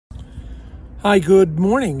Hi, good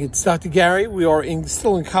morning. It's Dr. Gary. We are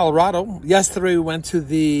still in Colorado. Yesterday, we went to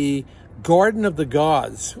the Garden of the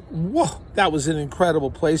Gods. Whoa, that was an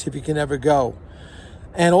incredible place if you can ever go.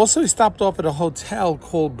 And also, we stopped off at a hotel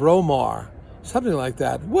called Bromar, something like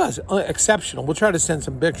that. It was exceptional. We'll try to send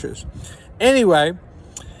some pictures. Anyway,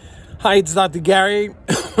 hi, it's Dr. Gary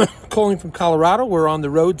calling from Colorado. We're on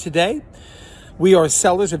the road today. We are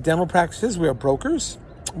sellers of dental practices. We are brokers.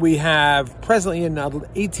 We have presently in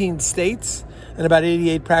 18 states and about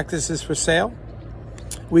 88 practices for sale.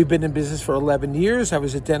 We've been in business for 11 years. I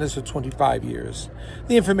was a dentist for 25 years.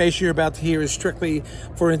 The information you're about to hear is strictly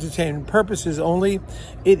for entertainment purposes only.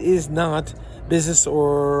 It is not business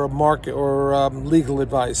or market or legal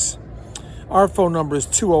advice. Our phone number is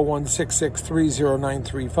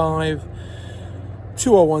 201-663-0935,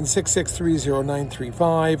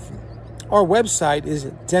 201-663-0935. Our website is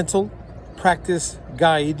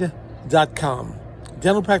dentalpracticeguide.com.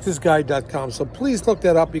 dentalpracticeguide.com. So please look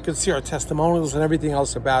that up. You can see our testimonials and everything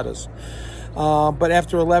else about us. But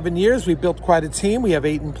after 11 years, we built quite a team. We have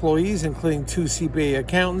 8 employees, including 2 CPA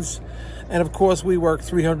accountants. And of course, we work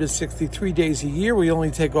 363 days a year. We only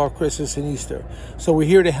take off Christmas and Easter. So we're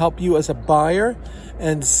here to help you as a buyer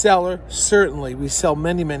and seller. Certainly, we sell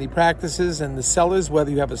many practices, and the sellers, whether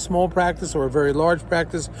you have a small practice or a very large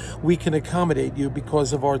practice, we can accommodate you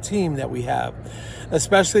because of our team that we have.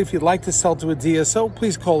 Especially if you'd like to sell to a DSO,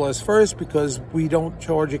 please call us first because we don't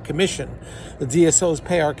charge a commission. The DSOs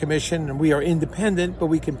pay our commission, and we are independent, but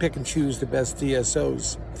we can pick and choose the best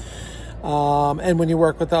DSOs. And when you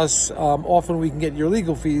work with us, often we can get your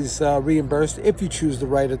legal fees reimbursed if you choose the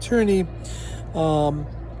right attorney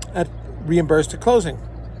at reimbursed at closing.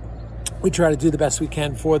 We try to do the best we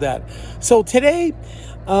can for that. So today,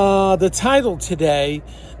 the title today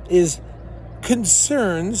is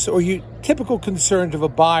concerns, or typical concerns of a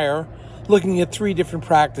buyer looking at 3 different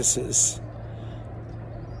practices.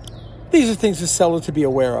 These are things a seller to be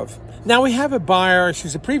aware of. Now we have a buyer,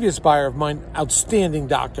 she's a previous buyer of mine, outstanding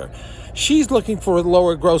doctor. She's looking for a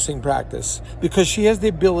lower grossing practice because she has the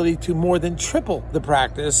ability to more than triple the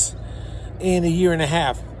practice in a year and a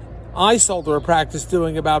half. I sold her a practice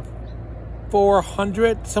doing about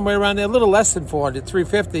 400, somewhere around there, a little less than 400,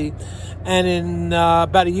 350. And in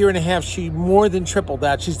about a year and a half, she more than tripled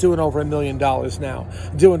that. She's doing over $1 million now,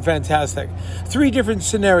 doing fantastic. 3 different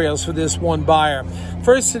scenarios for this one buyer.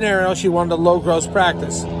 First scenario, she wanted a low gross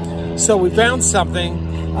practice. So we found something,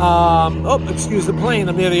 excuse the plane,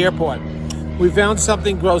 I'm near the airport. We found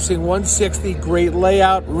something grossing $160, great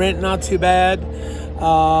layout, rent not too bad.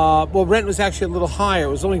 Rent was actually a little higher. It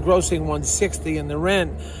was only grossing $160 and the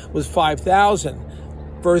rent was $5,000.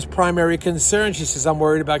 First primary concern, she says, I'm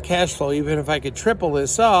worried about cash flow. Even if I could triple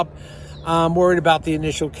this up, I'm worried about the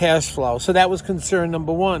initial cash flow. So that was concern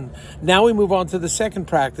number 1. Now we move on to the second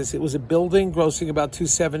practice. It was a building grossing about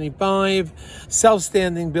 $275,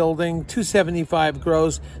 self-standing building, $275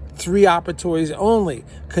 gross, 3 operatories only.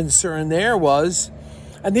 Concern there was,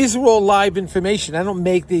 and these are all live information. I don't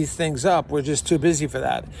make these things up. We're just too busy for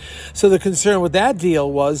that. So the concern with that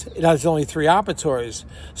deal was it has only 3 operatories.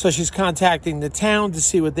 So she's contacting the town to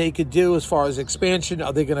see what they could do as far as expansion.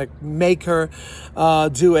 Are they going to make her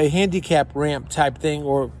do a handicap ramp type thing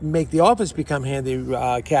or make the office become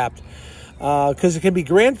handicapped? Because it can be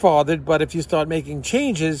grandfathered, but if you start making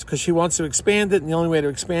changes, because she wants to expand it, and the only way to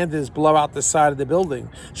expand it is blow out the side of the building.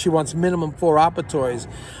 She wants minimum 4 operatories.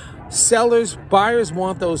 Buyers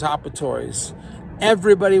want those operatories.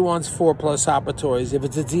 Everybody wants 4+ operatories. If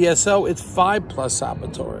it's a DSO, it's 5+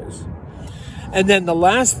 operatories. And then the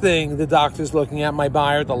last thing the doctor's looking at, my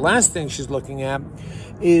buyer, the last thing she's looking at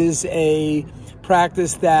is a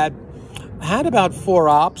practice that had about 4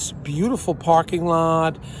 ops, beautiful parking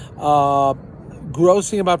lot,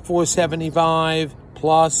 grossing about $475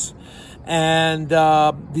 plus. And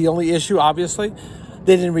the only issue, obviously,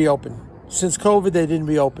 they didn't reopen. Since COVID, they didn't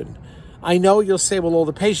reopen. I know you'll say, well, all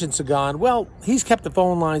the patients are gone. Well, he's kept the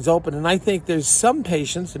phone lines open, and I think there's some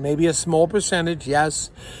patients, and maybe a small percentage,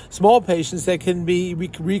 yes, small patients that can be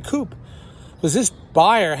recoup. Because this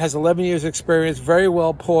buyer has 11 years experience, very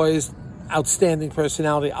well poised, outstanding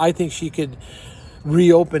personality. I think she could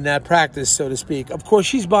reopen that practice, so to speak. Of course,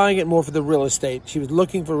 she's buying it more for the real estate. She was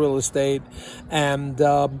looking for real estate, and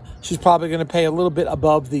she's probably going to pay a little bit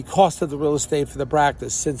above the cost of the real estate for the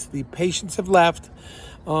practice. Since the patients have left,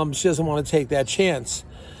 she doesn't want to take that chance.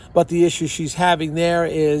 But the issue she's having there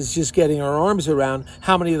is just getting her arms around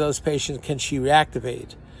how many of those patients can she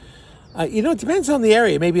reactivate. It depends on the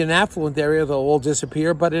area. Maybe an affluent area, they'll all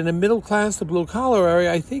disappear. But in a middle class to blue collar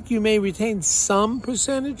area, I think you may retain some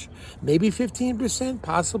percentage, maybe 15%,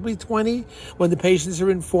 possibly 20%, when the patients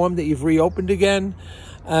are informed that you've reopened again.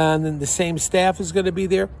 and then the same staff is going to be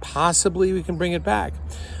there. Possibly we can bring it back.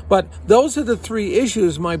 But those are the three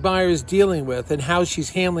issues my buyer is dealing with and how she's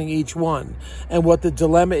handling each one and what the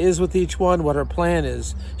dilemma is with each one, what her plan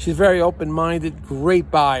is. She's very open-minded,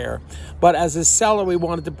 great buyer. But as a seller, we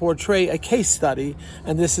wanted to portray a case study,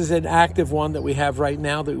 and this is an active one that we have right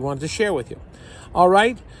now that we wanted to share with you. All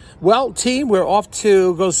right. Well, team, we're off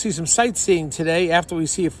to go see some sightseeing today after we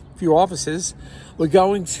see a few offices. We're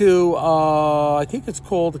going to, I think it's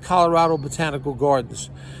called the Colorado Botanical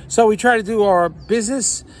Gardens. So we try to do our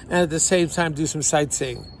business and at the same time do some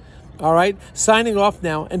sightseeing. All right. Signing off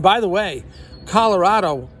now. And by the way,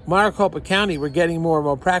 Colorado, Maricopa County, we're getting more and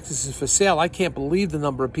more practices for sale. I can't believe the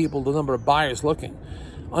number of people, the number of buyers looking.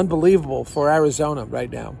 Unbelievable for Arizona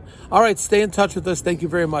right now. All right. Stay in touch with us. Thank you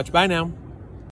very much. Bye now.